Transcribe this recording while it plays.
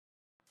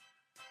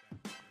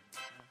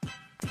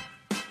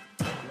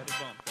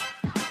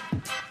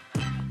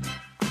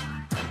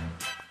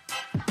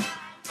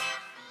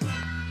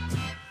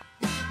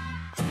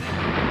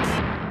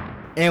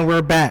And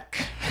we're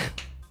back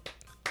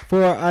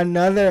for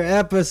another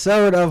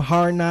episode of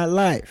Hard Not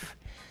Life,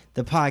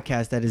 the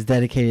podcast that is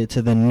dedicated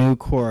to the new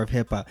core of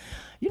hip hop.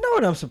 You know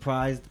what I'm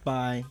surprised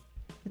by?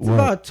 We're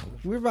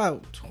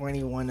about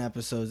 21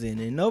 episodes in,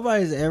 and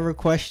nobody's ever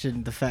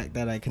questioned the fact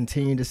that I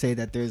continue to say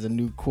that there's a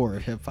new core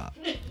of hip hop.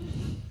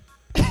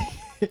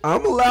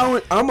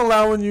 I'm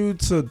allowing you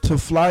to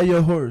fly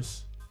your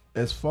horse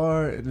as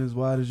far and as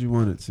wide as you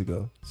want it to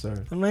go,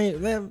 sir. I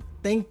mean,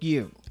 thank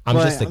you. I'm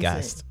But just a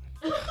guest.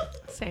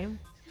 Same.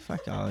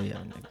 Fuck all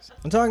y'all niggas.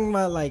 I'm talking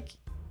about like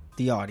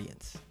the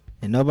audience,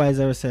 and nobody's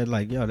ever said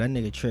like, "Yo, that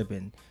nigga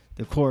tripping."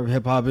 The core of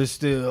hip hop is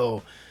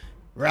still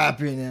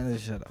rapping and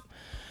shut up.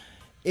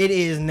 It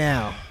is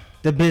now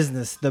the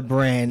business, the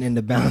brand, and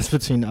the balance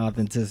between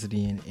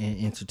authenticity and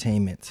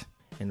entertainment.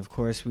 And of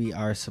course, we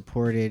are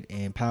supported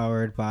and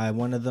powered by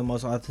one of the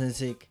most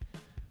authentic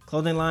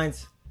clothing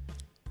lines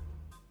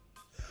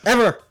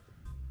ever.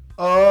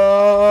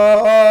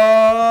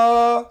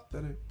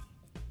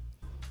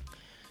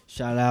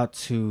 Shout out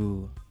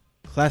to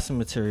Classic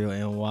Material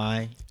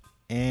NY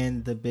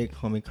and the big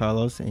homie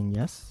Carlos. And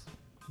yes,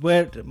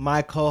 would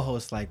my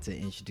co-host like to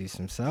introduce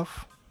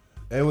himself?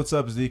 Hey, what's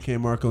up? It's DK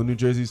Marco, New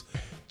Jersey's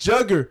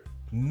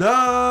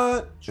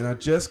Juggernaut. And I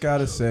just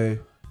gotta say,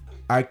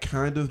 I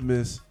kind of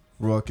miss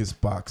Raucous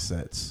box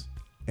sets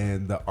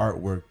and the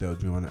artwork they'll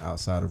do on the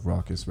outside of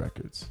Raucous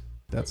Records.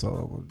 That's all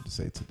I wanted to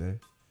say today.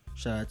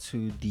 Shout out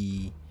to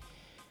the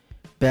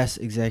best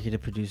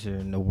executive producer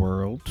in the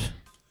world.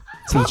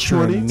 Top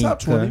 20. Top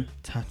 20.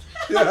 Top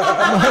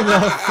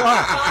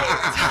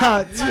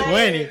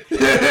 20.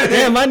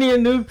 Damn, I need a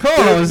new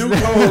co-host. New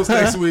co-host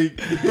next week.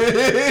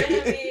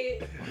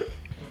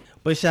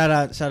 But shout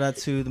out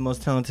to the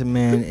most talented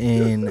man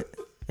in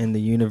the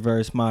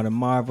universe. Modern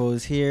Marvel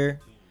is here.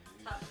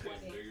 Top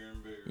 20.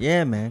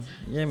 Yeah, man.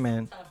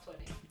 Top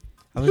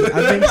 20.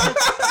 I think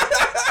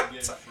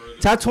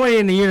top 20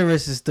 in the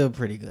universe is still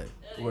pretty good.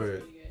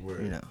 Word.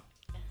 You know,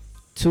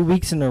 2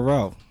 weeks in a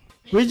row.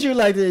 Would you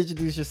like to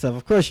introduce yourself?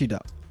 Of course you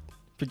don't,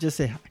 but just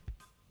say hi.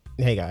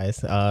 Hey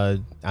guys,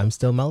 I'm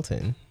still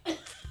Melton.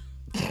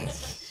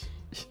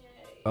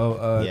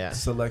 Yeah.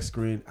 Select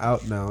Screen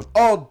out now on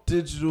all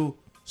digital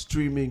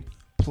streaming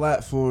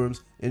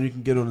platforms, and you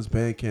can get on his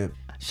Bandcamp.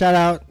 Shout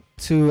out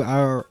to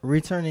our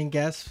returning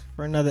guest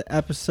for another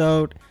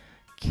episode.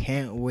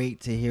 Can't wait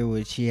to hear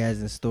what she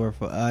has in store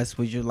for us.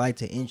 Would you like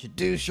to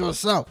introduce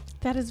yourself?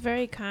 That is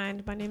very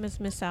kind. My name is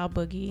Miss Al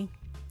Boogie.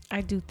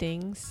 I do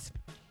things.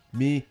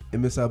 Me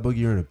and Miss Al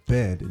Boogie are in a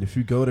band, and if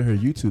you go to her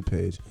YouTube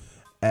page,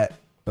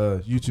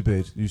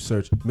 you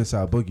search Miss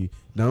Al Boogie,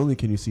 not only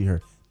can you see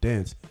her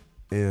dance,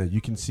 and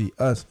you can see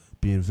us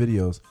be in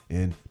videos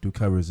and do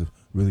covers of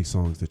really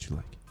songs that you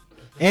like.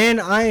 And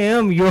I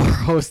am your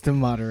host and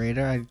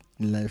moderator. I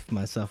left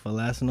myself a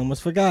last and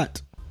almost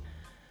forgot.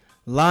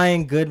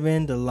 Lion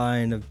Goodman, the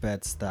Lion of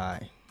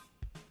Bed-Stuy.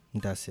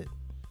 That's it.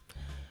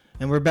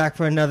 And we're back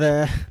for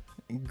another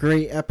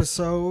great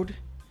episode.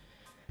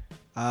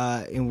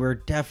 And we're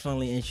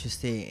definitely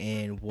interested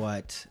in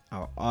what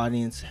our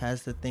audience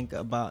has to think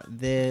about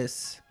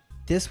this.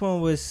 This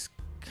one was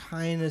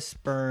kind of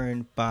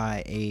spurned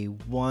by a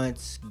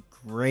once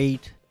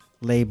great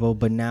label,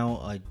 but now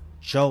a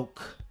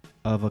joke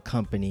of a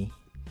company,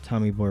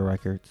 Tommy Boy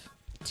Records.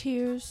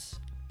 Tears.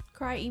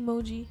 Cry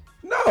emoji.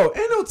 No,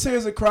 ain't no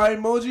tears of cry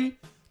emoji.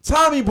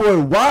 Tommy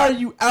Boy, why are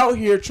you out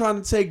here trying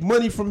to take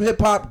money from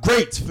hip hop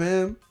greats,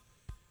 fam?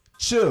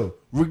 Chill.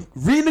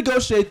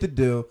 Renegotiate the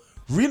deal.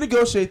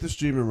 Renegotiate the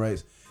streaming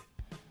rights.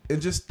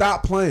 And just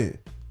stop playing.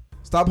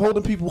 Stop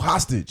holding people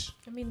hostage.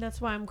 I mean,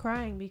 that's why I'm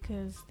crying,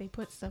 because they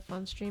put stuff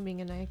on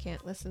streaming and I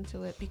can't listen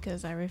to it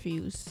because I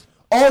refuse.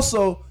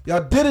 Also,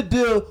 y'all did a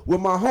deal with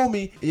my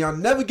homie and y'all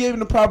never gave him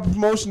the proper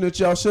promotion that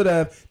y'all should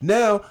have.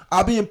 Now,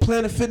 I'll be in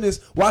Planet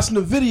Fitness watching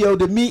the video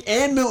that me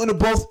and Milton are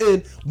both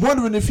in,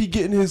 wondering if he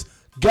getting his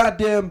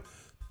goddamn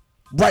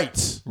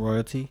rights.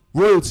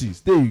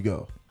 Royalties. There you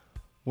go.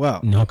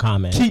 Well, No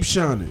comment. Keep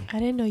shining. I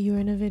didn't know you were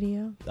in a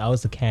video. I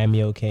was the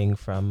cameo king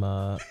from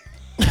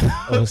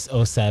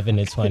 07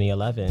 to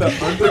 2011.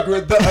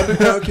 The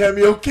underground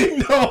cameo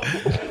kingdom.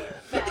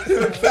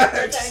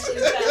 Facts.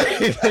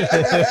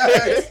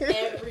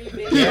 Every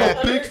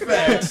video. Big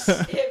facts.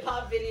 Hip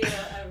hop video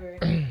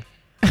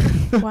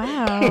ever.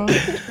 Wow.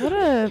 What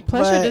a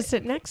pleasure to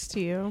sit next to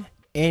you.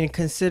 And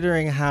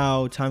considering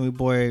how Tommy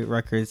Boy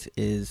Records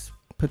is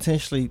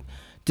potentially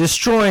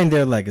destroying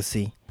their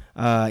legacy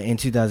in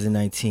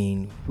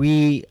 2019,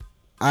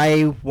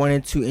 I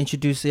wanted to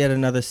introduce yet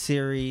another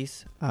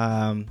series.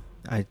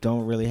 I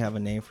don't really have a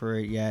name for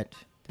it yet.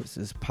 This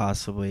is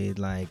possibly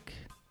like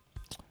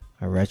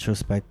a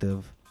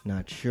retrospective.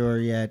 Not sure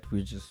yet.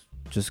 We're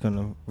just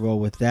gonna roll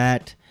with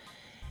that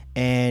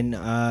and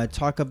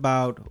talk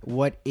about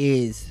what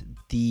is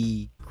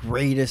the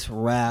greatest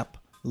rap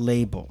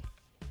label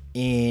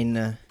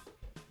in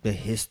the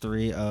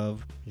history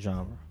of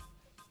genre.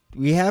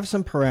 We have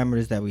some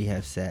parameters that we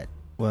have set.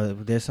 Well,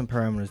 there's some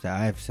parameters that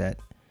I have set.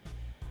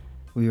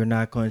 We are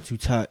not going to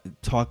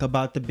talk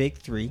about the big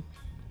three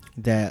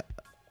that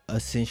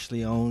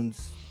essentially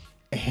owns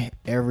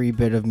every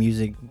bit of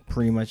music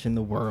pretty much in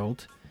the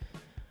world.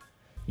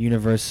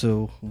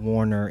 Universal,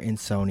 Warner, and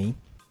Sony.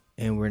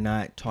 And we're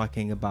not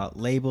talking about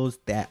labels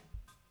that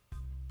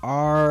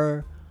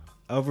are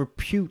of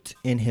repute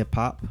in hip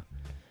hop,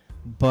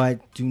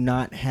 but do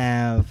not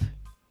have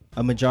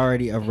a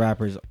majority of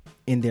rappers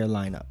in their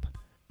lineup.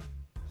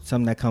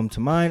 Some that come to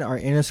mind are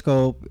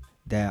Interscope,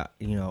 that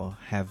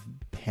have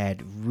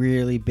had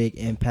really big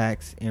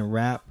impacts in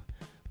rap,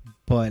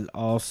 but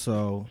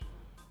also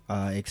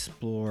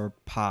explore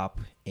pop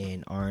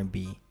and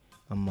R&B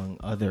among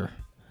other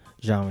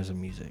genres of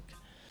music.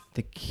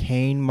 The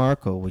Kane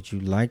Marco, would you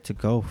like to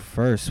go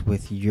first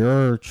with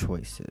your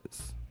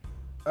choices?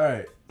 All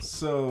right,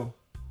 so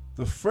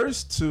the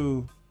first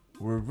two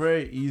were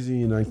very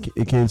easy, and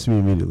it came to me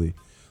immediately.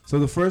 So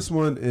the first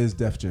one is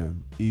Def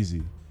Jam,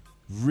 easy.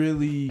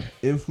 Really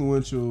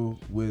influential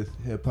with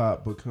hip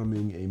hop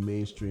becoming a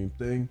mainstream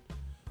thing.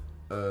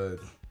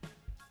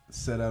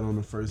 Set out on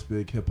the first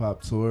big hip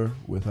hop tour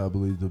with, I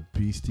believe, the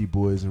Beastie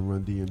Boys and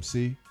Run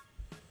DMC,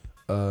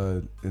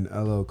 and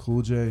LL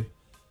Cool J.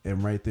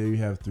 And right there, you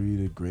have three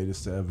of the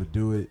greatest to ever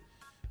do it.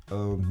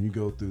 You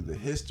go through the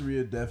history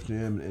of Def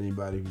Jam, and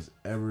anybody who's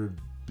ever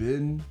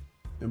been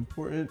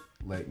important,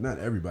 like not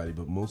everybody,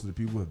 but most of the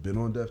people have been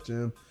on Def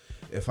Jam.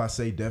 If I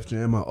say Def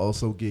Jam, I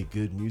also get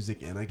good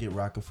music, and I get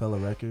Rockefeller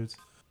Records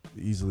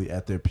easily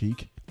at their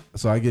peak.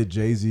 So I get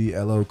Jay-Z,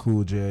 LL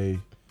Cool J,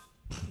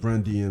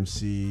 Run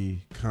DMC,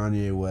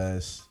 Kanye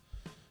West,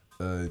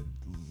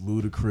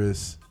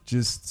 Ludacris,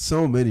 just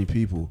so many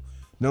people.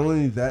 Not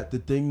only that, the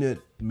thing that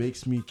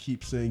makes me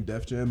keep saying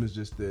Def Jam is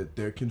just that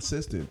they're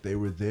consistent. They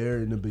were there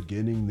in the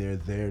beginning, they're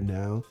there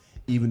now,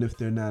 even if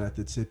they're not at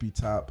the tippy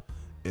top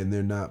and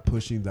they're not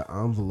pushing the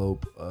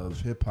envelope of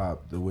hip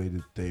hop the way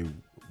that they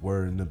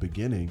were in the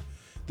beginning.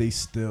 They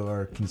still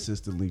are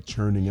consistently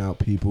churning out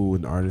people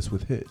and artists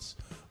with hits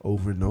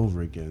over and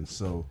over again.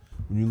 So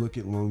when you look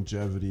at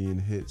longevity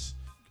and hits,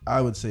 I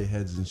would say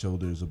heads and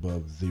shoulders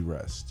above the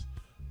rest.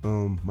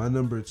 My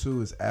number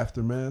 2 is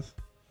Aftermath,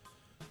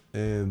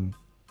 and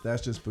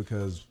that's just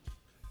because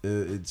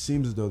it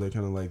seems as though they're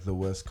kind of like the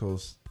West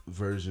Coast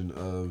version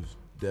of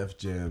Def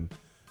Jam.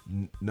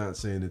 Not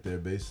saying that they're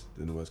based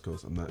in the West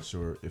Coast. I'm not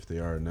sure if they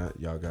are or not.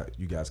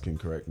 You guys can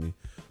correct me.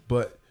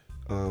 But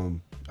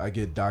I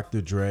get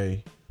Dr.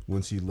 Dre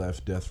once he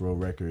left Death Row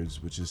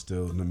Records, which is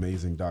still an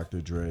amazing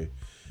Dr. Dre.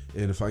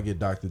 And if I get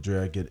Dr. Dre,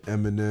 I get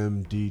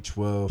Eminem,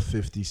 D12,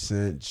 50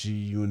 Cent, G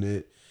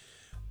Unit,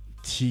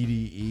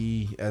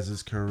 TDE as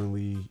is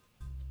currently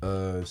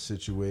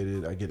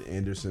situated. I get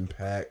Anderson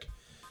 .Paak.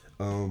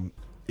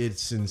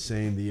 It's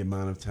insane the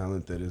amount of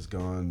talent that has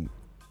gone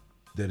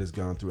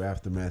through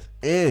Aftermath,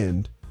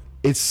 and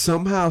it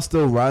somehow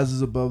still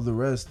rises above the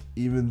rest,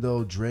 even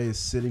though Dre is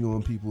sitting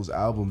on people's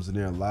albums, and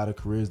there are a lot of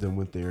careers that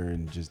went there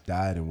and just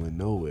died and went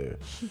nowhere.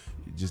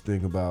 Just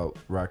think about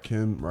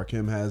Rakim.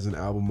 Rakim has an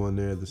album on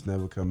there that's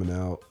never coming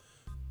out.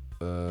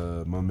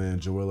 My man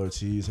Joel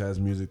Ortiz has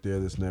music there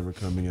that's never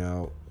coming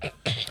out.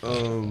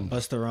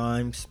 Busta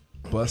Rhymes.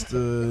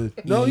 Busta.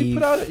 No, he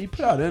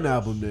put out an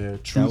album there.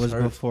 That was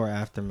before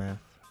Aftermath.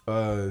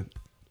 But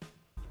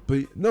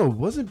no,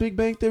 wasn't Big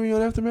Bang Theory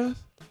on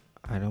Aftermath?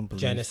 I don't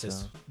believe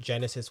Genesis. so.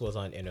 Genesis was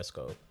on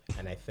Interscope,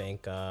 and I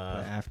think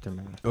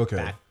Aftermath.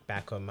 Okay.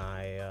 back on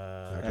my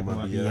Back on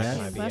my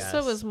BS.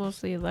 Busta was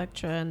mostly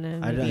Elektra, and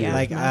then I don't maybe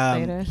like.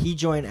 Aftermath later. He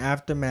joined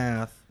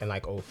Aftermath. in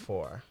like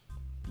 04.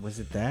 Was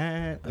it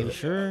that? Are you Either-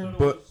 sure?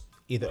 But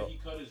Either He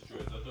cut his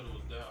dreads. I thought it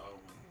was that album.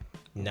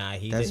 nah,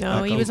 he That's did.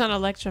 No, he Echo. was on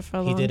Elektra for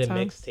a He long did a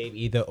time. mixtape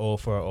either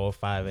 04 or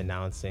 05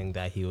 announcing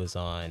that he was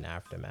on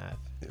Aftermath.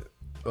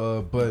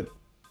 but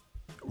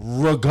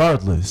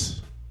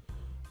regardless,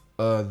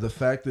 the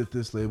fact that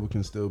this label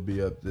can still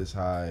be up this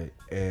high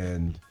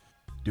and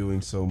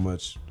doing so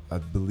much, I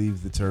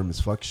believe the term is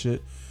fuck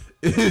shit.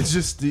 It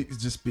just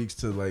speaks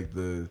to like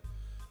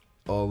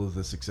all of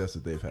the success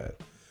that they've had.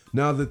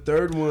 Now the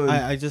third one,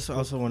 I just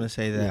also want to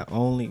say that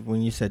only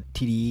when you said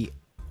TDE,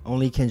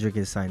 only Kendrick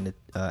is signed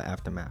to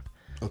Aftermath.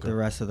 okay, The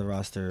rest of the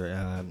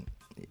roster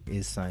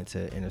is signed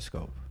to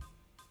Interscope,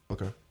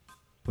 okay,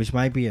 which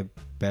might be a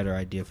better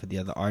idea for the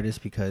other artists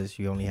because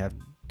you only have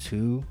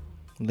 2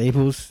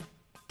 labels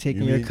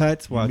taking your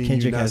cuts, while you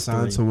Kendrick not has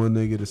signed 3. to one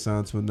nigga to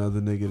sign to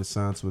another nigga to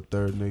sign to a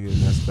third nigga,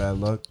 and that's bad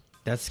luck.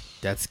 That's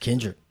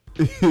Kendrick.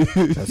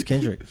 That's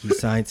Kendrick. He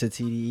signed to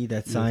TDE.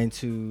 That's signed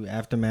to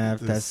Aftermath.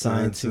 That's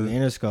signed to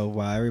Interscope.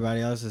 While everybody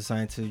else is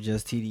signed to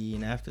just TDE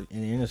and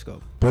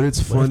Interscope. But it's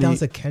What if funny. that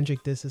was a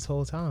Kendrick diss this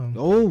whole time?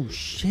 Oh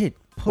shit!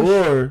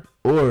 Push.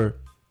 Or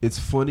it's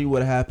funny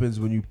what happens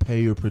when you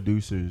pay your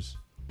producers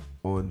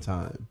on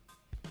time,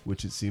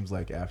 which it seems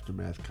like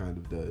Aftermath kind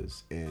of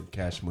does, and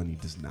Cash Money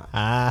does not.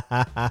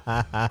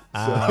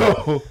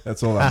 So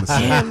that's all I'm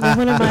saying. Damn, they're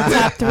one of my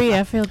top 3.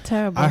 I feel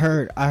terrible. I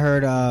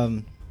heard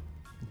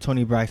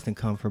Tony Braxton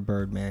come for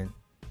Birdman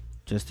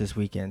just this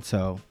weekend,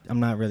 so I'm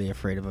not really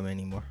afraid of him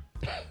anymore.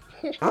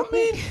 I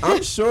mean,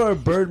 I'm sure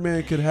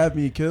Birdman could have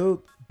me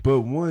killed,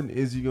 But one,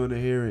 is he gonna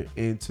hear it?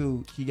 And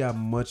two, he got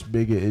much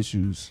bigger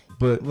issues.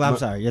 But Well, I'm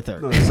sorry, you're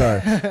third. No,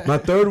 sorry. My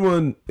third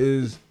one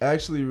is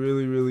actually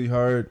really, really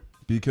hard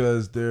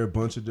because there are a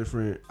bunch of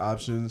different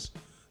options.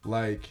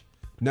 Like,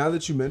 now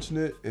that you mention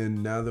it,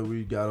 and now that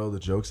we got all the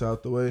jokes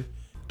out the way,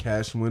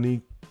 Cash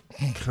Money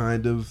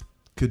kind of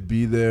could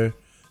be there.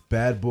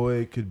 Bad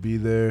Boy could be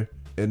there.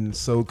 And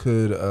so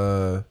could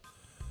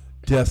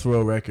Death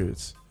Row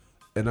Records.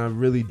 And I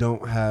really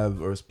don't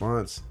have a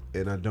response,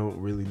 and I don't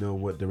really know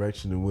what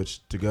direction in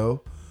which to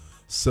go.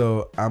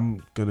 So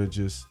I'm going to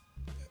just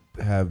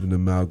have an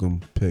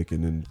amalgam pick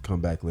and then come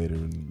back later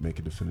and make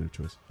a definitive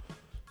choice.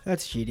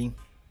 That's cheating.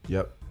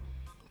 Yep.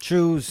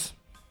 Choose.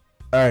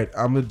 All right,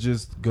 I'm going to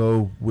just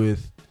go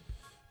with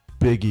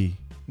Biggie.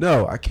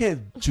 No, I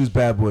can't choose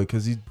Bad Boy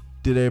because he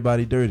did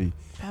everybody dirty.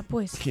 Bad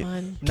Boy's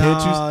fun.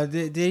 No,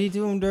 did he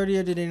do them dirty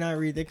or did they not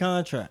read their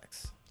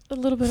contracts? A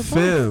little bit of both.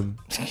 Fam,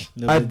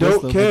 Little I bit this,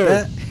 don't little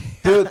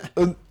bit care.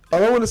 that.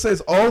 All I want to say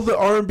is all the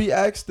R&B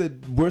acts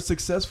that were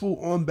successful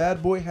on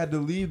Bad Boy had to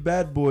leave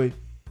Bad Boy,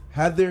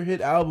 had their hit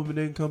album, and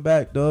then come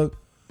back, dog.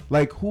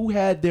 Like, who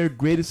had their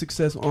greatest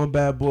success on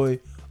Bad Boy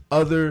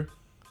other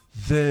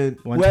than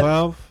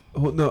 112?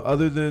 No,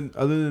 other than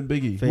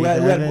Biggie. Faith Who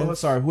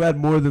Evans? who had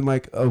more than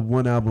like a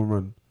one album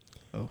run?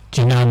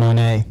 Janelle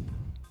Monáe.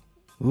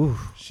 Ooh.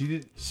 She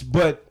did,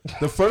 but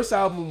the first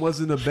album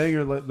wasn't a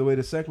banger like the way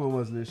the second one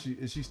was. And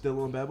is she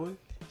still on Bad Boy?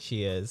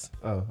 She is.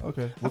 Oh,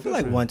 okay. I feel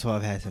like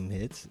 112 had some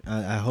hits.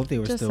 I hope they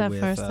were Just still that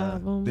with. first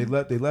album. They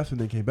left and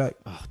then came back.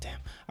 Oh, damn.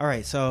 All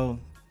right, so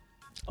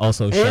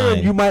Also And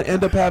Shine. you might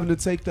end up having to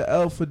take the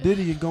L for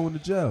Diddy and going to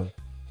jail.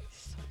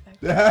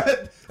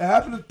 That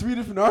happened to 3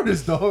 different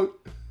artists, dog.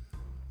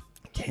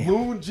 damn.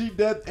 Moon, G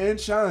Dep, and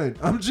Shine.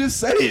 I'm just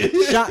saying.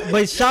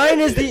 But Shine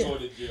is the Going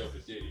to jail for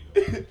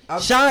Diddy.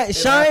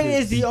 Shine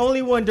is the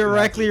only one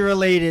directly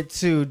related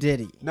to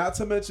Diddy. Not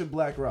to mention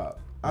Black Rob.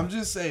 I'm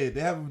just saying they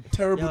have a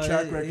terrible Yo,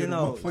 track record. You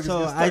know, of motherfuckers so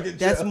get stuck in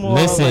that's jail. more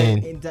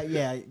Listen. like,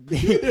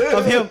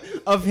 yeah,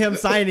 of him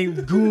signing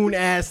goon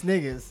ass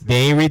niggas. They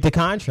ain't read the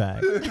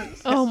contract.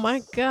 Oh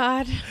my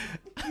God.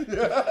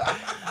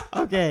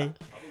 Okay,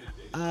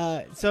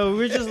 so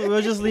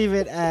we'll just leave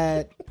it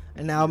at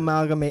an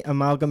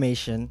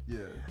amalgamation. Yeah.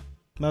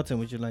 Melton,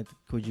 would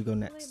you go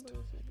next?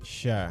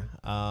 Sure.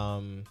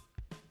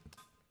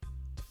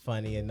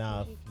 Funny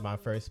enough, my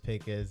first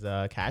pick is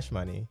Cash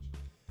Money.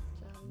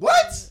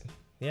 What?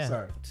 Yeah.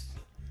 Sorry.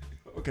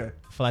 Okay.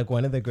 For like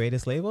one of the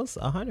greatest labels,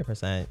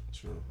 100%.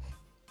 True.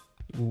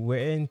 We're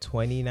in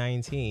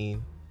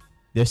 2019.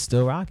 They're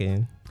still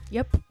rocking.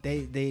 Yep.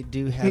 They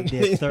do have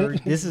their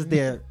third. This is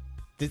their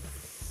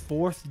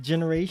fourth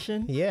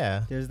generation.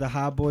 Yeah. There's the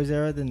Hot Boys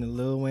era, then the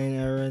Lil Wayne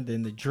era,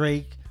 then the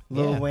Drake,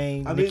 Lil Yeah.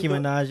 Wayne, I mean, Nicki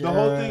Minaj the era.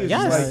 whole thing is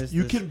Yes. like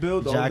you can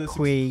build all this.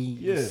 Jacquees,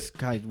 Yeah.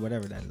 Sky,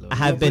 whatever that. Lil I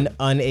have been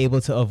unable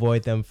to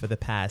avoid them for the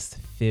past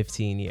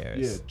 15 years.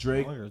 Yeah,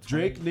 Drake, Longer,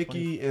 20,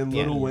 Nicki, and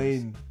Yeah. Lil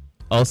Wayne.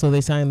 Also,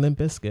 they signed Limp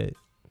Bizkit.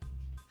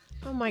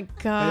 Oh my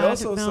God.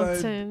 also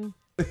Melton.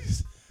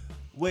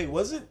 Wait,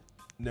 was it?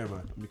 Never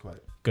mind. Let me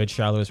quiet. Good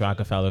Charles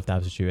Rockefeller, if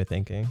that's what you were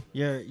thinking.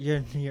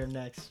 Your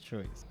next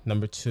choice.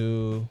 Number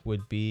 2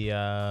 would be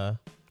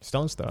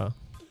Stone's Throw.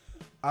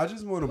 I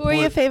just want to Who are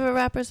your point. favorite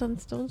rappers on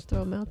Stone's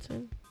Throw,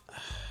 Melton?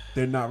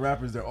 They're not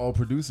rappers. They're all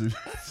producers.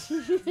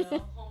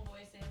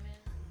 Homeboy Sandman.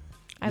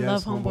 I Yes,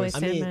 love Homeboy Homeboy. I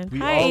mean, Sandman. we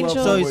Hi, all love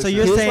Angel. So Homeboy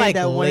you're Feels saying like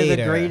that one of the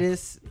later.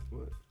 greatest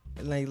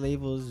like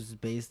labels is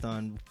based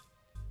on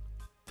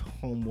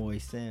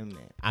Homeboy Sandman.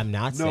 I'm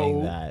not No.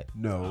 saying that.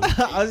 No.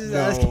 I was just No.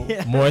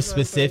 asking. More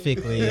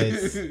specifically,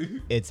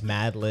 it's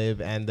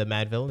Madlib and the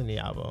Mad Villainy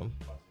album.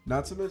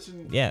 Not to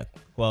mention. Yeah.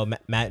 Well, Wait.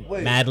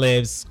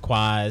 Madlib's,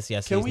 Quaz, Can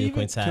Yesterday's we New even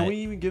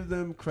Quintet. give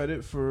them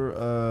credit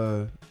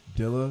for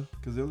Dilla?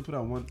 Because they only put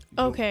out one.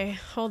 Okay,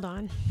 hold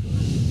on.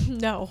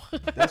 No.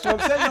 That's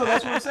what I'm saying. No,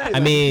 that's what I'm saying. I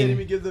Like, mean- you can't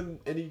even give them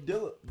any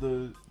Dilla.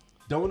 The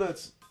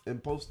Donuts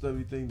and Post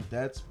everything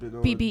that's been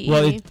on. BBE.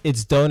 Well,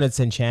 it's Donuts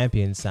and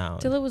Champion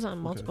Sound. Dilla was on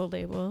multiple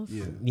labels.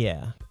 Yeah.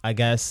 Yeah. I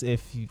guess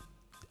if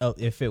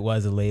it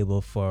was a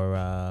label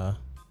for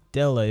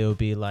Dilla, it would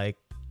be like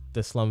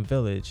the Slum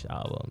Village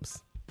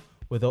albums.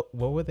 What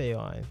were they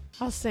on?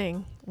 I'll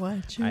sing.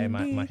 What you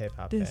My need, hip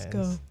hop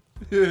disco.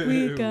 fans.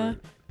 We got.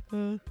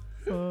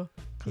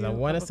 Because I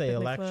want to say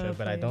Electra,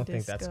 but I don't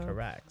think that's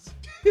correct.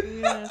 I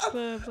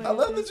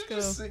love that you're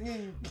just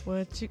singing.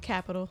 What you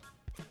Capital?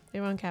 They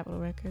were on Capitol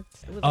Records.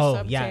 It was a Oh,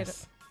 subtitle.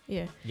 yes.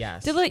 Yeah.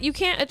 Yes. Dilla, you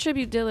can't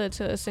attribute Dilla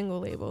to a single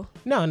label.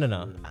 No.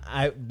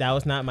 That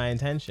was not my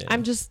intention.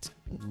 I'm just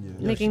Yeah.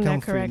 making Come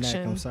that for your neck,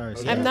 correction. I'm sorry.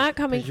 Okay. sir. I'm not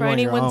coming Because for you're on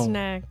your anyone's own.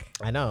 neck.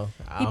 I know.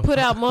 He put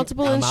out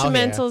multiple I'm out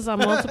here. instrumentals on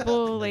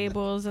multiple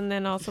labels and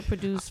then also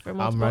produced for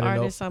multiple running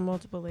artists on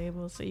multiple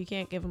labels. So you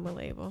can't give him a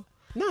label.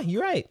 No,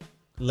 you're right.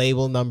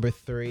 Label number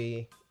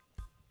 3,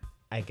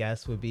 I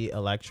guess, would be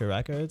Elektra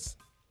Records.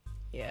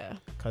 Yeah.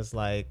 Because,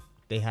 like,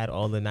 they had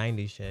all the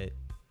 90s shit.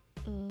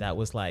 That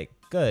was, like,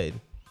 good.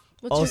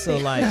 What's Also,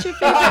 your like...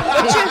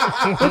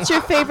 what's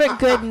your favorite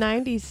good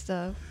 90s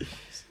stuff?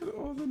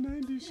 All the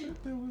 90s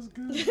shit that was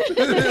good.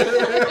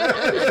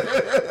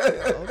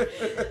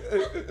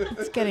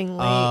 It's getting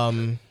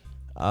late.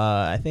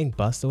 I think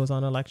Busta was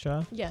on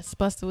Elektra. Yes,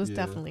 Busta was Yeah.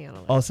 definitely on a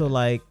list. Also,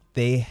 like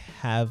they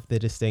have the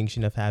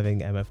distinction of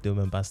having MF Doom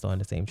and Busta on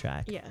the same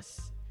track.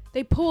 Yes.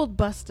 They pulled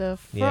Busta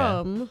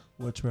Yeah. from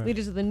What track?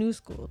 Leaders of the New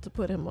School to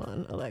put him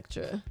on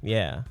Elektra.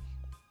 Yeah,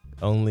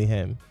 only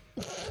him.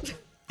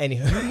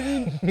 Anywho,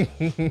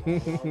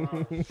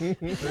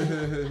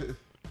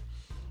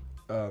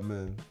 Oh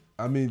man.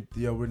 I mean,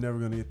 yeah, we're never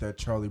gonna get that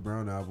Charlie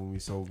Brown album we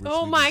so richly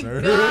Oh my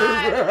deserve.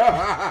 God.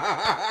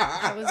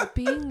 I was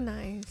being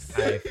nice.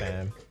 alright,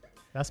 fam.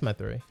 That's my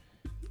 3.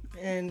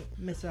 And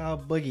Miss Al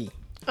Boogie.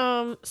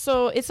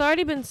 So it's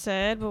already been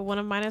said, but one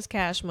of mine is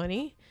Cash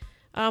Money.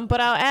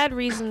 But I'll add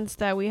reasons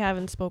that we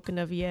haven't spoken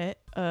of yet.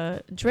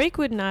 Drake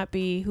would not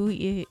be who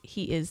he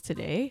is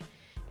today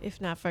if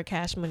not for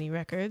Cash Money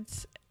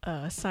Records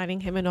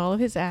signing him in all of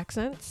his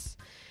accents.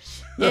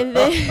 And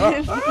then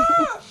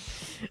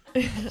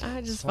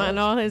I just find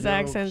all his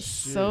accents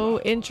so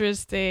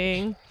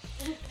interesting.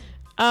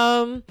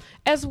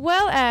 As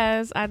well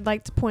as I'd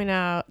like to point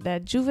out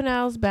that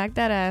Juvenile's Back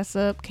That Ass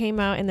Up came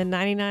out in the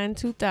 99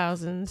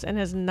 2000s and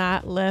has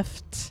not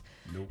left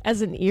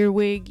as an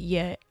earwig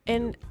yet.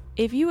 And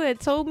if you had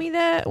told me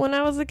that when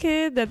I was a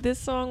kid, that this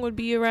song would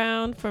be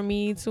around for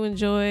me to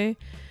enjoy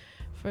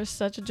for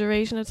such a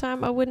duration of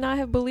time, I would not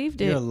have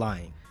believed it. You're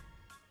lying.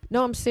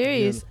 No, I'm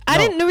serious. I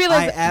didn't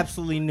realize. I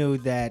absolutely knew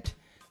that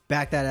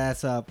Back That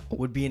Ass Up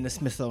would be in the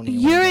Smithsonian.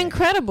 You're one day.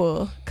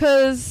 incredible,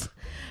 cause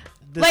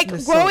The like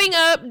Smithsonian- growing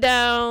up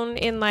down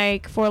in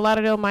like Fort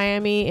Lauderdale,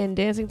 Miami, and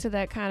dancing to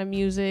that kind of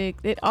music,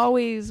 it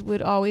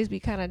would always be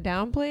kind of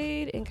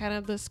downplayed in kind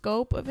of the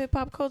scope of hip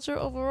hop culture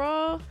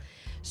overall.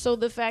 So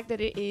the fact that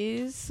it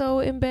is so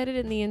embedded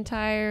in the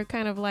entire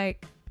kind of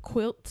like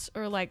quilt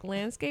or like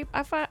landscape,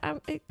 I find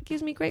it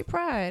gives me great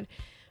pride.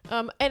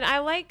 And I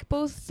like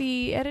both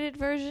the edited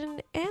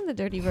version and the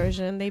dirty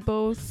version. They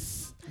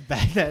both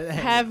Back That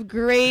have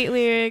great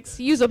lyrics.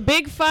 Use a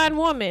big fine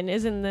woman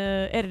is in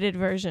the edited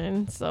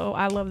version, so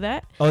I love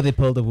that. Oh, they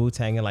pulled the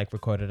Wu-Tang and like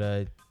recorded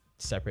a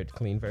separate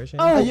clean version.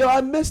 Oh, Hey, yo,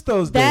 I missed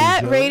those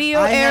That days. yo. radio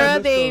I era,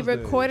 missed they those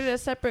recorded days.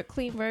 a separate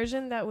clean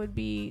version that would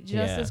be just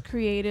Yeah. as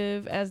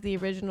creative as the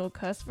original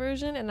cuss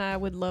version, and I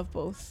would love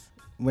both.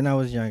 When I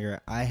was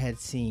younger, I had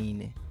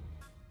seen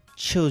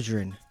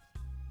children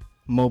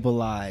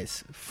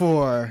mobilize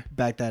for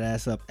Back That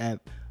Ass Up at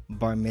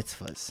bar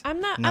mitzvahs. I'm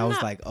not. And I I'm was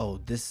not. like, oh,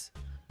 this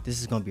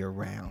is gonna be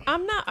around.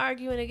 I'm not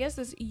arguing against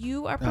this.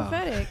 You are Oh.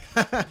 prophetic.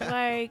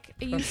 Like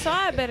you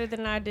saw it better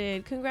than I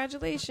did.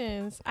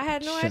 Congratulations. I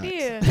had no Shucks.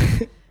 idea.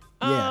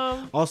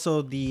 Yeah.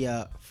 Also,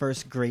 the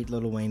first great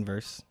Lil Wayne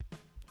verse.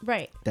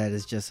 Right. That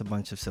is just a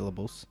bunch of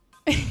syllables.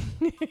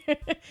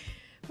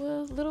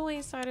 Well, Lil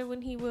Wayne started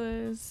when he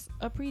was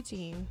a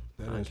preteen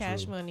That on is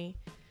Cash true. Money.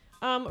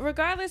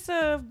 Regardless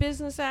of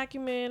business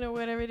acumen or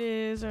whatever it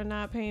is, or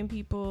not paying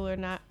people, or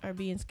not, or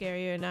being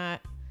scary or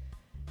not,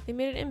 they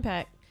made an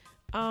impact.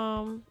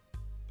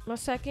 My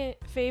second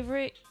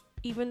favorite,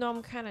 even though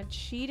I'm kind of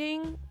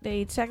cheating,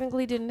 they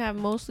technically didn't have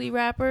mostly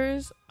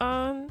rappers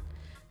on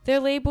their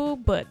label,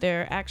 but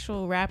their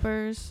actual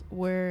rappers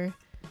were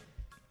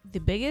the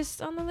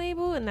biggest on the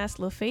label, and that's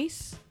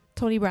LaFace.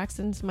 Tony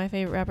Braxton's my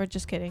favorite rapper.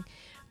 Just kidding.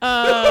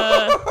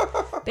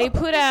 They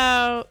put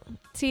out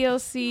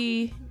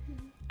TLC,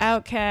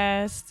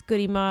 Outkast,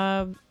 Goody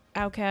Mob.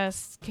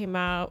 Outkast came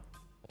out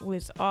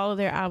with all of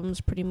their albums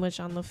pretty much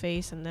on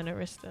LaFace, and then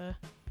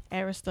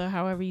Arista,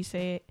 however you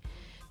say it.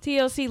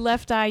 TLC,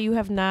 Left Eye, you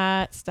have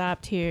not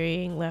stopped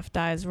hearing Left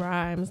Eye's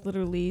rhymes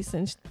literally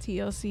since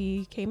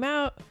TLC came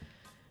out,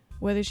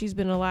 whether she's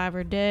been alive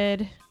or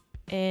dead.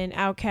 And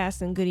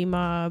Outkast and Goody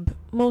Mob,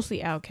 mostly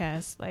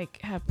Outkast, like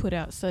have put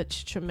out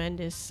such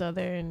tremendous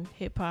Southern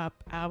hip hop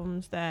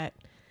albums that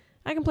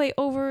I can play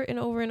over and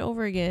over and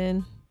over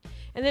again.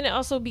 And then it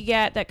also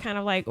begat that kind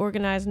of like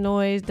Organized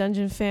Noise,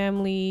 Dungeon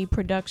Family,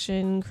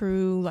 production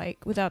crew.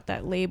 Like without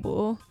that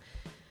label,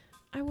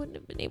 I wouldn't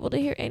have been able to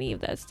hear any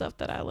of that stuff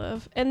that I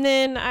love. And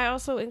then I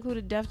also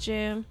included Def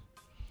Jam,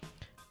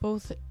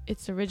 both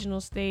its original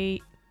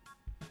state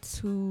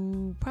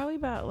to probably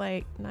about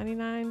like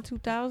 99,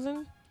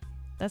 2000.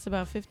 That's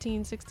about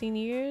 15, 16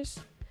 years.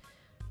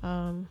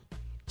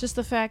 Just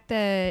the fact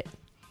that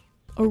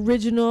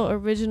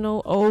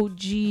original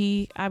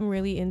OG, I'm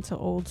really into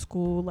old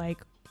school, like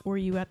were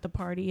you at the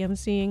party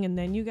emceeing and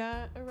then you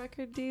got a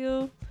record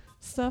deal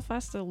stuff. I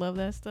still love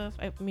that stuff.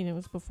 I mean, it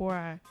was before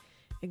I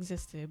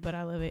existed, but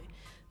I love it.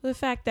 The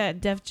fact that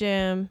Def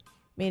Jam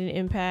made an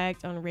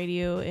impact on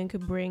radio and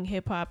could bring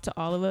hip hop to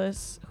all of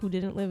us who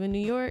didn't live in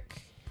New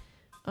York,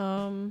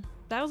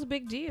 that was a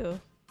big deal.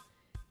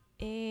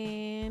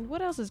 And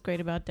what else is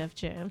great about Def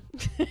Jam?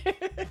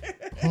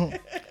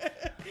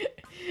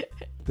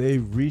 They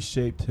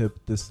reshaped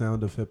the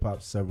sound of hip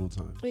hop several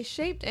times. They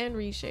shaped and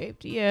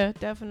reshaped. Yeah,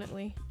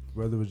 definitely.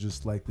 Whether it was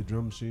just like the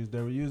drum machines they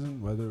were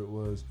using, whether it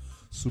was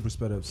super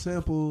sped up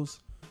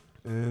samples,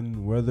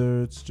 and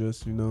whether it's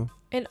just,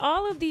 And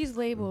all of these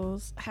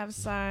labels have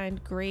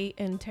signed great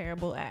and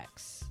terrible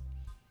acts.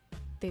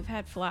 They've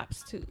had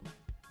flops too,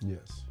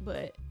 yes.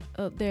 but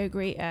their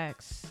great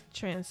acts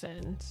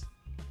transcend.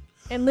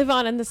 And live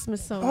on in the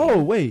Smithsonian.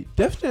 Oh wait,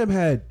 Def Jam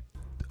had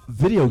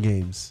video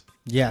games.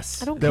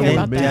 Yes. I don't That care was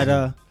about that.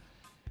 Vendetta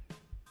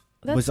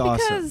That's was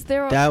because awesome.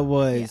 they're all, That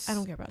was. I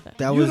don't care about that.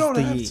 That You was don't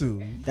have the.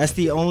 to. That's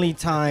the only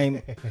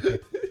time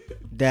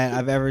that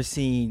I've ever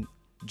seen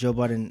Joe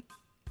Budden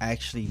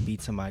actually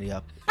beat somebody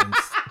up.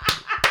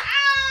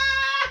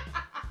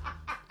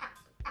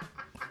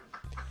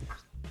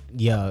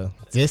 Yo,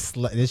 this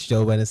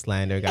Joe Budden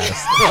slander got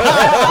us.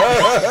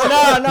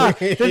 No.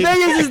 The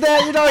thing is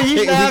that he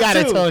We laughed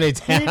gotta too. tone it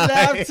He down.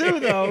 laughed too,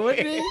 though,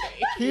 wouldn't he?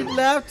 He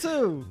laughed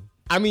too.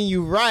 I mean,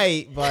 you're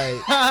right,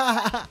 but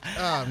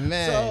oh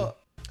man. So,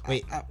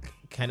 Wait,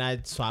 can I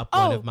swap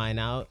one Oh. of mine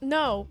out?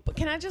 No, but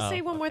can I just Oh, say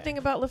one more okay. thing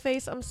about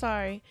LaFace? I'm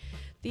sorry.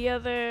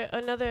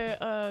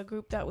 Another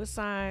group that was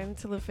signed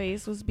to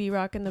LaFace was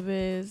B-Rock and the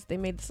Biz. They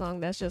made the song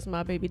 "That's Just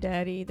My Baby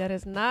Daddy." That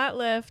has not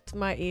left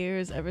my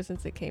ears ever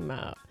since it came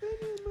out.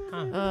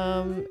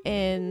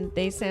 And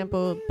they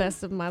sampled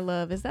 "Best of My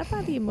Love." Is that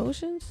by The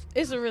Emotions?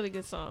 It's a really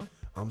good song.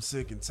 I'm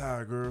sick and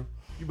tired, girl.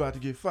 You about to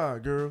get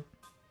fired, girl.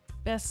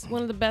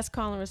 One of the best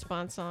call and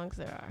response songs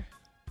there are.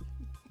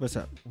 what's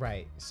up?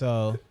 Right.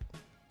 So,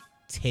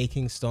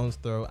 taking Stone's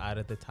Throw out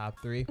of the top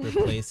 3,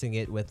 replacing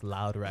it with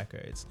Loud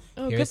Records.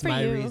 Oh, Here's good for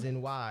my you.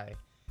 reason why.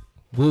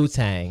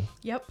 Wu-Tang,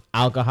 Yep.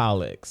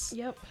 Alcoholics,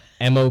 Yep.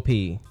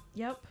 M.O.P.,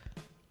 Yep.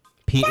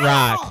 Pete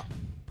Rock,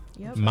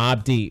 Yep.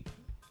 Mobb Deep,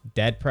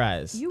 Dead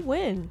Prez, You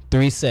win.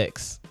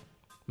 3-6,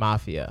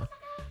 Mafia.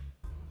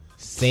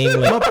 Same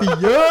label.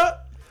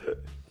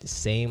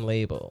 Same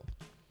label.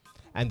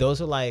 And those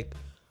are like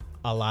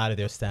a lot of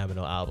their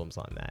seminal albums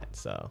on that.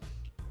 So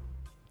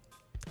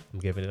I'm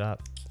giving it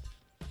up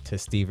to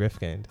Steve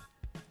Rifkind.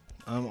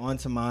 On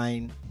to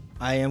mine.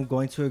 I am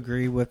going to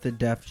agree with the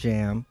Def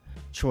Jam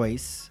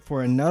choice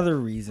for another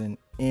reason,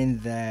 in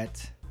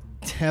that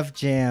Def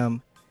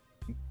Jam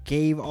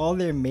gave all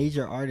their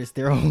major artists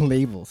their own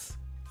labels.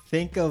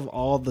 Think of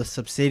all the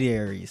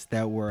subsidiaries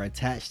that were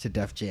attached to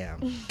Def Jam.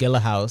 Gilla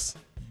House.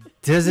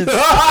 Desert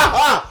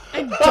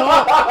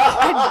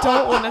I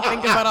don't want to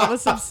think about all the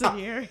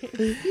subsidiaries.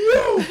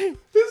 Yo,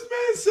 this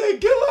man said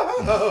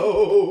Gilla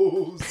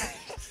House.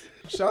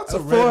 Shout to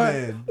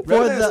Redman.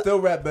 Redman still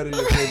rap better than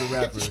your favorite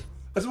rapper.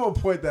 I just want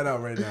to point that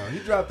out right now. He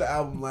dropped the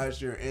album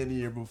last year and the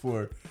year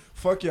before.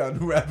 Fuck y'all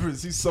new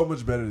rappers. He's so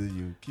much better than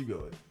you. Keep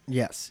going.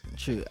 Yes,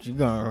 true. You're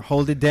gonna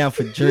hold it down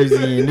for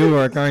Jersey and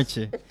Newark, aren't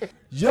you?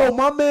 Yo,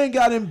 my man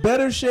got in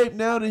better shape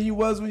now than he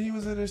was when he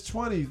was in his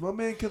 20s. My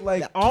man could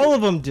All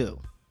of them do.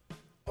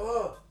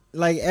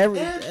 Like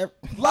every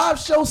live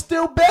show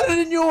still better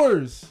than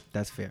yours.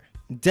 That's fair.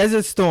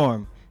 Desert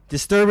Storm,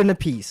 Disturbing the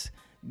Peace,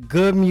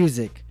 Good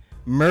Music,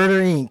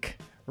 Murder Inc.,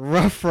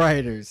 Rough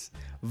Riders,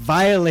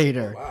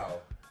 Violator. Wow.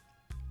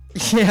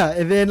 Yeah,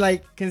 and then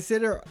like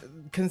consider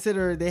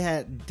they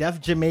had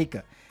Def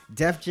Jamaica,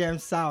 Def Jam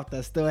South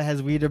that still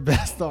has We the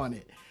Best on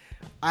it,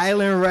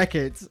 Island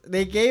Records.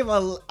 They gave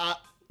a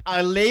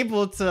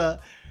label to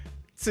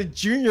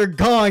Junior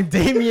Gong,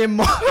 Damian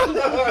Marley.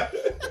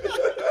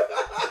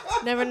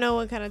 Never know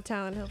what kind of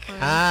talent he'll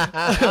find.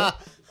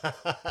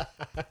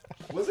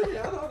 Was it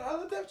Rihanna on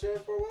Island Def Jam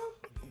for a while?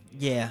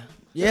 Yeah.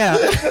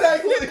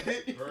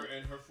 Exactly. Her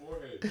and her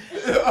forehead.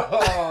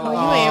 Oh,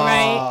 you ain't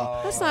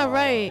right. That's not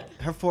right.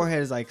 Her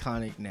forehead is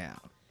iconic now.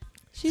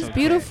 She's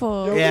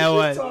beautiful. Yeah, it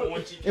was.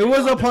 It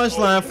was a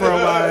punchline for a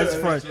while. It's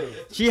front.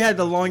 She had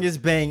the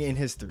longest bang in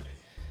history.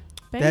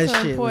 Bangs That are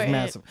shit was important.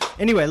 massive.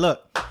 Anyway,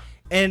 look,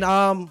 and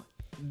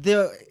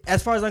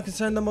as far as I'm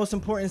concerned, the most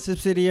important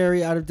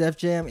subsidiary out of Def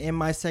Jam, in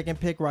my second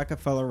pick,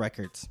 Rockefeller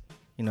Records.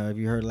 You know, if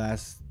you heard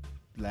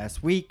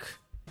last week,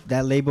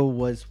 that label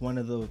was one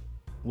of the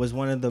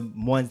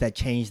ones that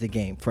changed the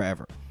game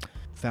forever.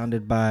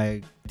 Founded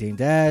by Dame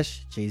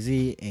Dash,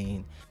 Jay-Z,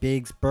 and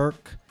Biggs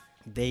Burke,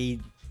 they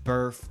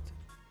birthed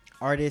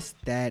artists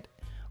that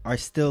are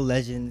still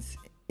legends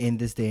in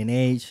this day and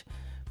age.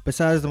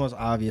 Besides the most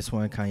obvious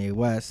one, Kanye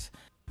West.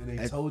 And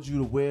they told you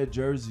to wear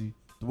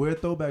a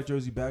throwback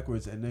jersey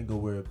backwards and then go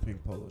wear a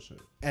pink polo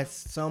shirt. At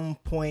some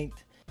point,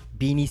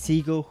 Beanie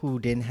Siegel, who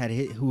then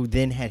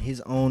had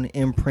his own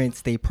imprint,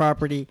 State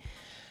Property,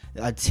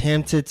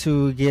 attempted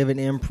to give an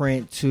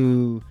imprint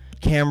to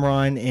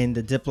Cameron and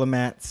the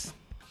Diplomats,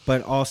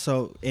 but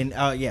also in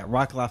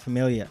Rock La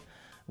Familia,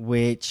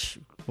 which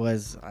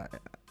was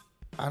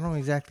I don't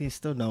exactly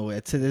still know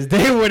it to this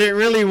day what it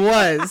really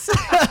was,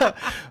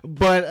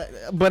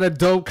 but a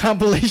dope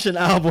compilation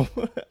album.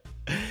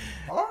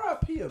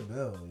 R.I.P.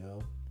 Amel,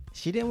 yo.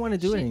 She didn't want to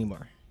do it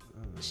anymore.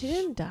 She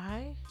didn't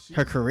die.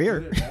 Her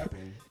career. Good at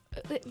rapping.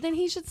 Then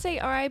he should say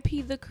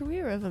R.I.P. the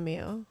career of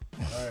Emil.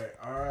 All right,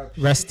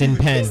 R.I.P. Rest in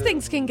pen. These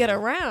things can get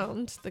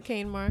around the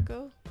Kane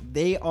Marco.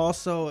 They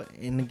also,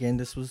 and again,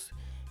 this was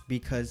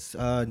because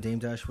Dame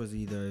Dash was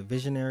either a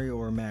visionary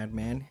or a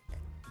madman,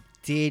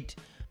 did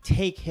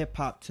take hip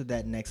hop to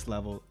that next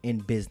level in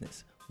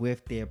business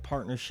with their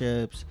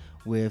partnerships,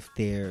 with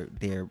their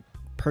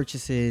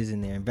purchases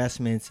and their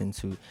investments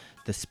into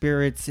the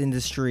spirits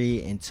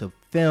industry, into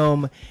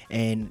film,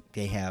 and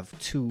they have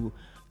two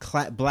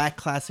black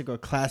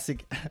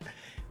classic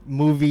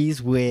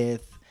movies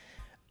with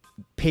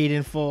Paid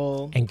in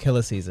Full. And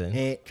Killer Season.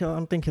 I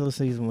don't think Killer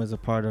Season was a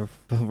part of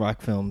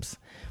Rock Films,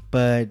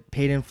 but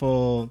Paid in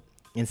Full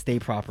and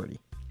State Property.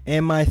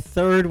 And my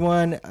third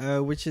one,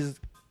 which is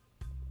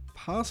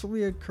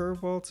possibly a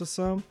curveball to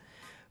some,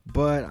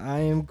 but I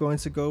am going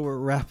to go with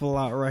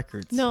Rap-A-Lot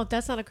Records. No,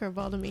 that's not a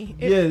curveball to me.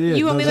 Yeah.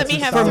 You No, only let that's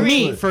me a have solid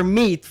three.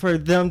 For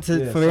them to,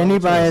 Yeah, for solid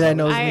anybody choice. that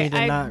knows me to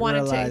I not wanted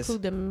to realize.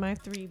 include them in my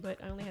three, but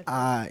I only had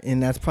three.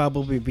 And that's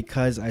probably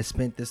because I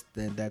spent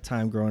that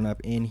time growing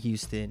up in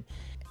Houston,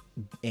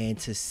 and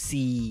to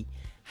see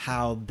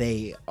how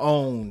they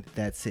owned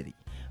that city,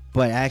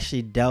 but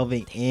actually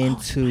delving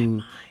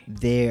into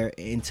their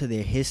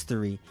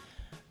history.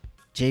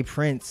 Jay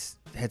Prince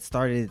had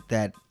started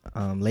that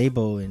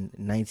label in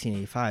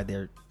 1985.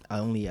 They're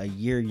only a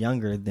year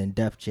younger than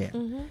Def Jam.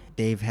 Mm-hmm.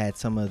 They've had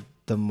some of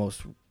the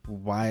most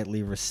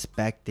widely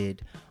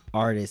respected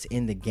artists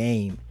in the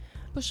game.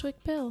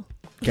 Bushwick Bill.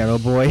 Ghetto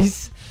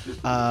Boys,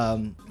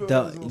 the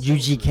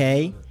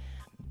UGK,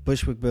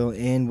 Bushwick Bill,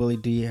 and Willie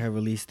D have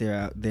released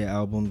their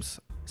albums.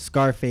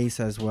 Scarface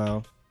as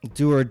well.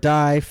 Do or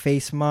Die,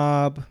 Face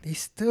Mob, they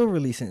still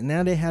releasing it.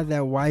 Now they have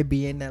that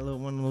YBN, that little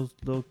one of those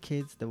little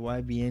kids, the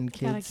YBN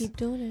kids. Gotta keep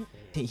doing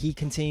it. He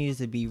continues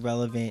to be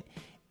relevant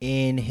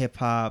in hip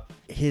hop.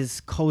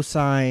 His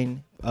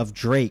cosign of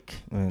Drake,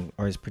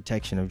 or his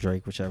protection of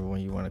Drake, whichever one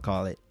you want to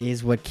call it,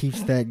 is what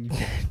keeps that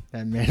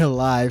man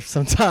alive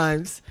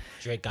sometimes.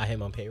 Drake got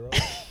him on payroll.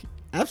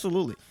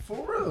 Absolutely. For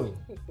real.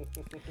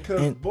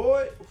 Because, And-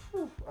 boy,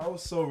 I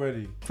was so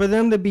ready. For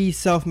them to be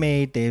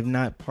self-made, they have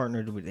not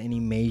partnered with any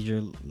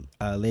major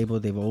label.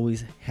 They've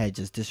always had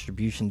just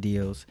distribution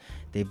deals.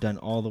 They've done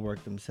all the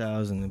work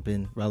themselves and have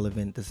been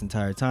relevant this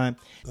entire time.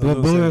 But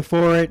moving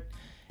forward,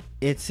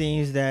 it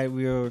seems that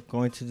we are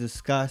going to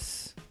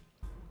discuss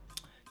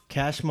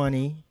Cash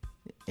Money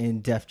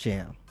and Def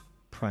Jam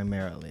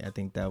primarily. I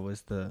think that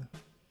was the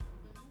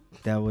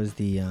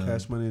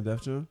Cash Money and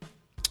Def Jam?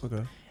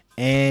 Okay.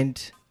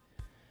 and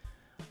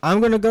I'm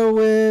gonna go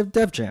with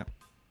Def Jam.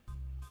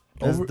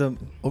 As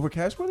Over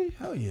Cash Money?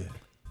 Hell yeah.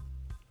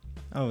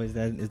 is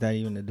that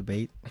even a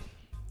debate?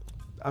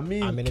 I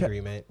mean, I'm in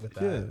agreement with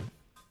that. Yeah.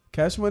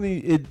 Cash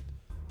Money,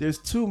 there's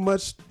too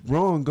much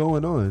wrong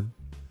going on.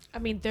 I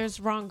mean, there's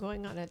wrong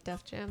going on at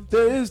Def Jam.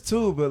 There is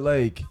too, but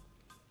like,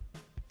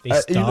 They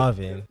you know-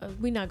 starving.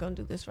 We're not gonna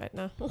do this right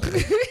now.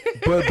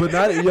 but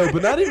not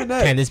even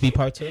that. Can this be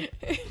part 2?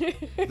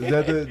 Is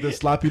that the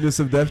sloppiness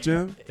of Def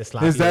Jam? The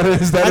sloppy. Is that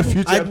a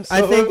future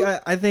episode?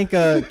 I think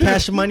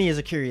Cash Money is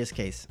a curious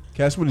case.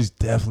 Cash Money's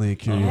definitely a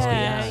curious case.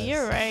 Yeah, yes.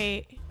 you're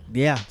right.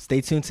 Yeah,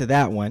 stay tuned to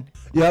that one.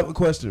 Yeah, I have a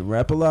question.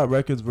 Rap-A-Lot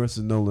Records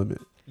versus No Limit.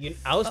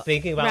 I was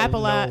thinking about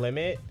Rap-A-Lot. No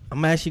Limit.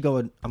 I'm actually go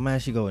with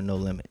No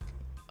Limit.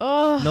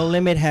 Oh, No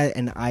Limit had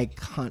an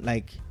icon,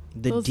 like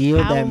the Those deal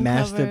that album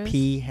Master covers.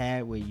 P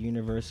had with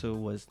Universal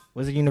was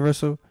it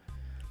Universal?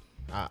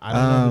 I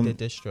don't know who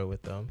did distro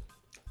with them.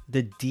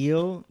 The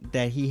deal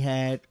that he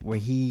had where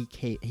he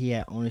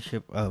had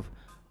ownership of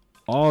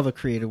all the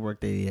creative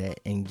work that he had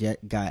and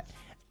got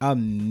a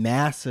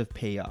massive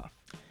payoff.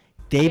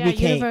 They Yeah,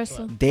 became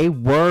Universal. they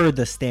were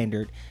the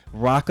standard.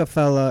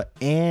 Rockefeller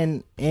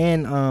and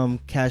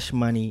Cash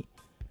Money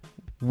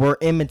were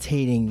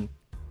imitating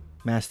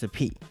Master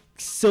P.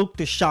 Silk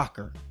the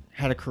Shocker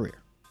had a career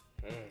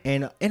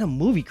and a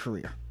movie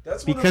career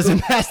because of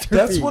Master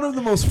That's P. one of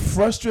the most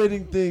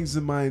frustrating things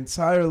in my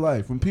entire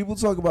life. When people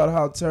talk about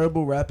how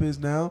terrible rap is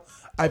now,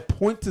 I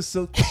point to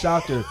Silk the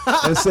Shocker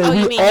and say oh,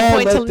 you we mean you all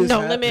point let to this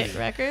No happen. Limit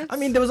Records? I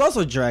mean, there was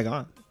also Drag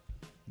On.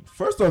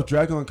 First off,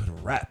 Dragon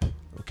could rap.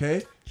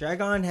 Okay,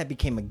 Drag On had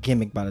became a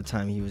gimmick by the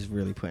time he was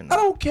really putting I it.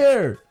 don't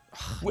care.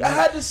 I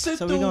had to sit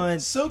So we through going-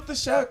 Silk the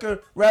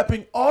Shocker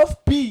rapping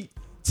off beat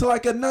to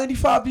like a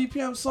 95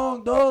 BPM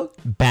song, dog.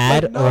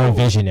 Bad Like, no. or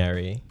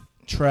visionary?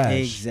 Trash.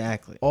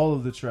 Exactly. All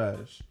of the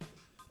trash.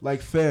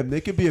 Like, fam, there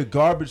could be a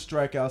garbage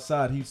strike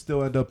outside. He'd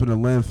still end up in a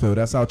landfill.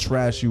 That's how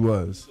trash he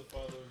was. The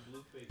father of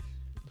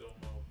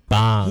Blueface.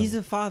 Bomb. He's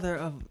the father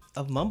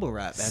of mumble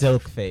rap.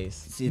 Silk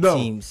face. It No.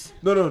 seems.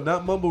 No,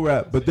 not mumble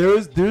rap. But there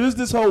is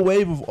this whole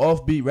wave of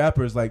offbeat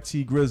rappers like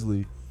T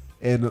Grizzly.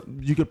 And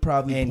you could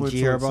probably And point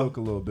G-Herbo. to Silk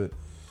a little bit.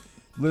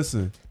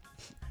 Listen,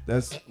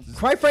 that's...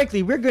 Quite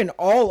frankly, we're getting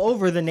all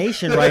over the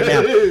nation right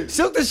now.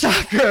 Silk the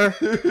Shocker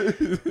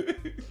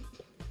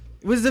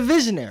was the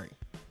visionary.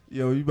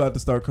 Yo, you about to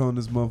start calling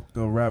this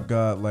motherfucker rap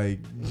god like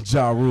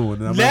Ja Rule.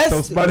 And I'm Lest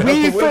throw somebody we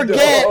out the window.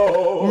 forget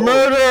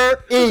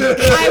Murder Inc.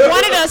 I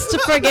wanted us to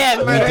forget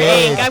Murder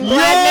did. Inc. I'm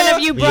glad none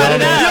of you brought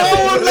it Yeah. up.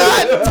 Y'all will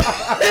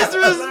not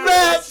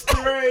disrespect.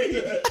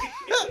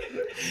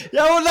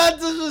 Y'all will not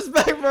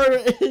disrespect Murder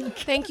Inc.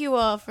 Thank you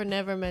all for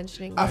never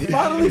mentioning I Murder.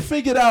 finally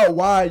figured out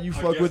why you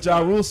fuck with Ja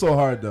Rule so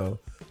hard, though.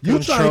 You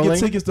I'm trying to trolling. get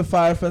tickets to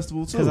Fire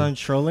Festival, too. Because I'm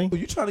trolling.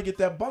 You trying to get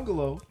that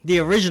bungalow. The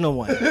original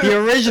one. The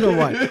original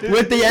one.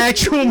 With the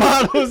actual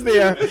models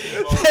there.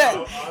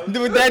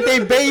 that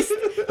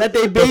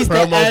they based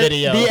promo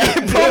video. The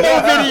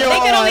promo video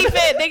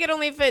They could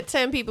only fit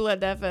 10 people at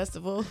that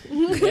festival.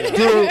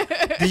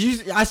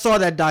 Dude, I saw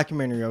that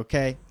documentary,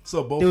 okay?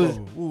 So both There was- of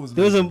them. What was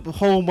There was missing? a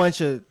whole bunch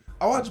of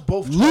I watch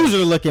both. loser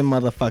looking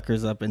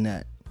motherfuckers up in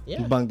that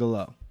Yeah.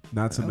 bungalow.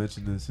 Not to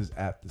mention this, his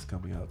app that's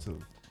coming out too.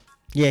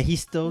 Yeah,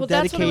 he's still Well,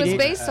 that's what it was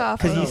dedicated based off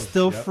because of. he's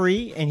still Yep.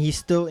 free and he's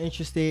still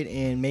interested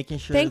in making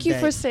sure. Thank you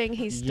that- for saying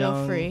he's still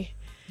young- free,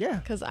 Yeah,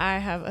 because I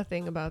have a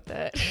thing about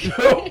that.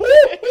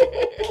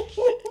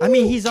 I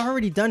mean, he's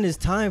already done his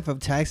time for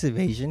tax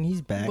evasion.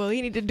 He's back. Well,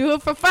 you need to do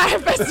it for Fire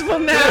Festival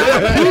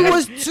now. He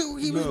was too.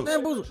 He was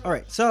bamboozled. All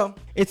right, so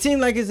it seemed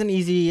like it's an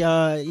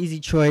easy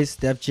choice.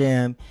 Def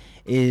Jam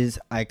is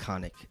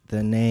iconic.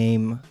 The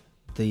name,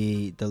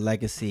 the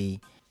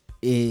legacy,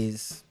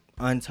 is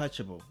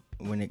untouchable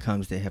when it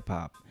comes to hip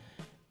hop.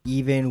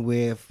 Even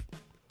with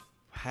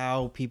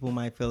how people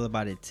might feel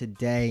about it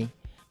today,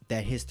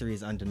 that history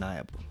is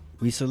undeniable.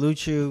 We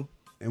salute you.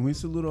 And we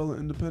salute all the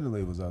independent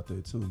labels out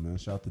there too, man.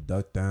 Shout to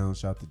Duck Down,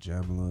 shout to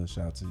Jamila,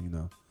 shout to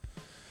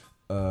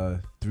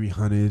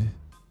 300.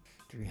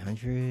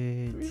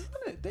 300.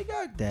 They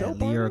got That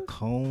dope Lear artists.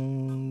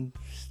 Combs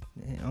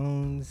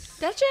owns.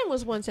 That jam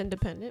was once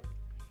independent.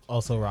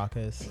 Also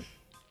Raucous.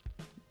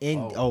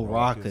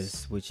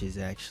 Raucous, which is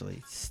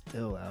actually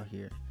still out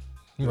here.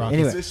 Raucous.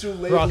 Anyway. Official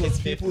label Rockets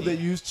of people 50.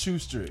 that use Chew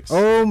Strix.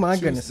 Oh my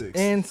Chew goodness. sticks.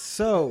 And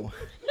so,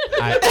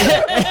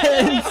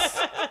 I,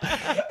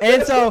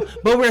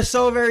 but we're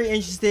so very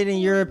interested in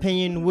your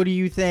opinion. What do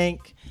you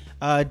think?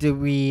 Did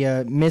we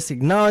miss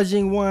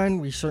acknowledging one?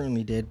 We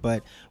certainly did,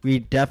 but we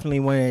definitely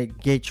want to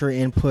get your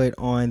input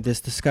on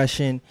this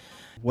discussion.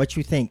 What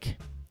you think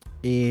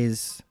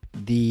is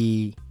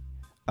the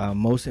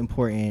most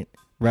important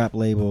rap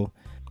label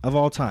of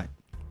all time?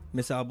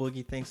 Miss Al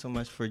Boogie, thanks so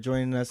much for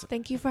joining us.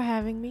 Thank you for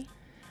having me.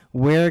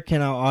 Where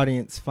can our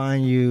audience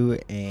find you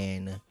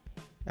and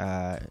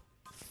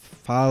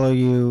follow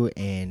you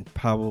and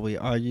probably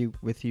argue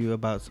with you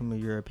about some of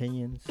your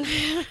opinions?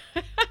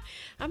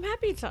 I'm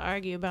happy to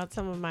argue about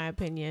some of my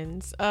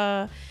opinions.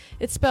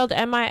 It's spelled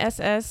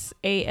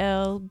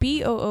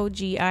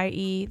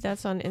MISSALBOOGIE.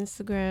 That's on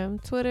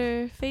Instagram,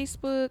 Twitter,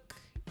 Facebook,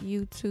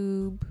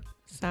 YouTube,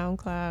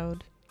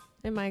 SoundCloud.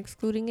 Am I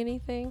excluding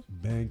anything?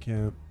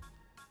 Bandcamp.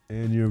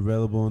 And you're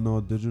available on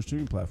all digital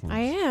streaming platforms. I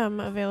am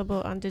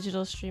available on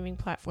digital streaming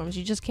platforms.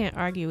 You just can't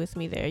argue with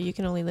me there. You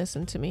can only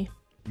listen to me.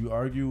 You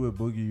argue with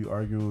Boogie, you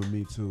argue with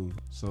me too.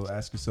 So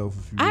ask yourself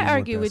if you I really want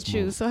argue that with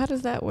you, smoke. so how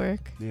does that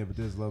work? Yeah, but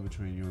there's love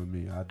between you and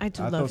me. I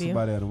do I love throw you.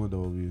 somebody out the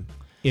window over you.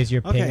 is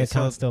your Ping Okay, account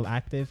so- still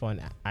active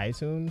on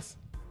iTunes?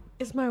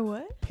 Is my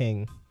what?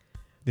 Ping.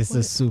 This is a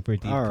What? super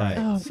deep All right.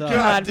 cut. Oh, So-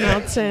 God,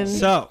 Mountain.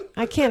 So,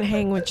 I can't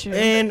hang with you.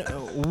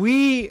 and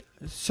we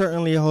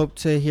certainly hope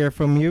to hear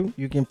from you.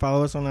 You can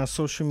follow us on our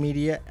social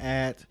media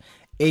at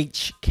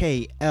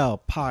HKL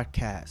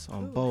Podcast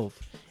on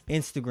both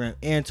Instagram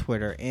and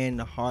Twitter, and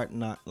the Hard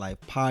Knock Life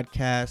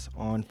Podcast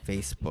on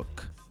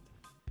Facebook.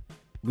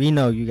 We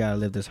know you gotta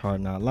live this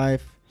hard knock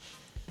life,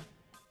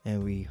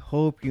 and we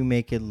hope you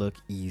make it look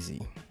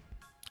easy.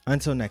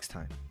 Until next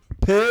time.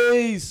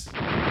 Peace.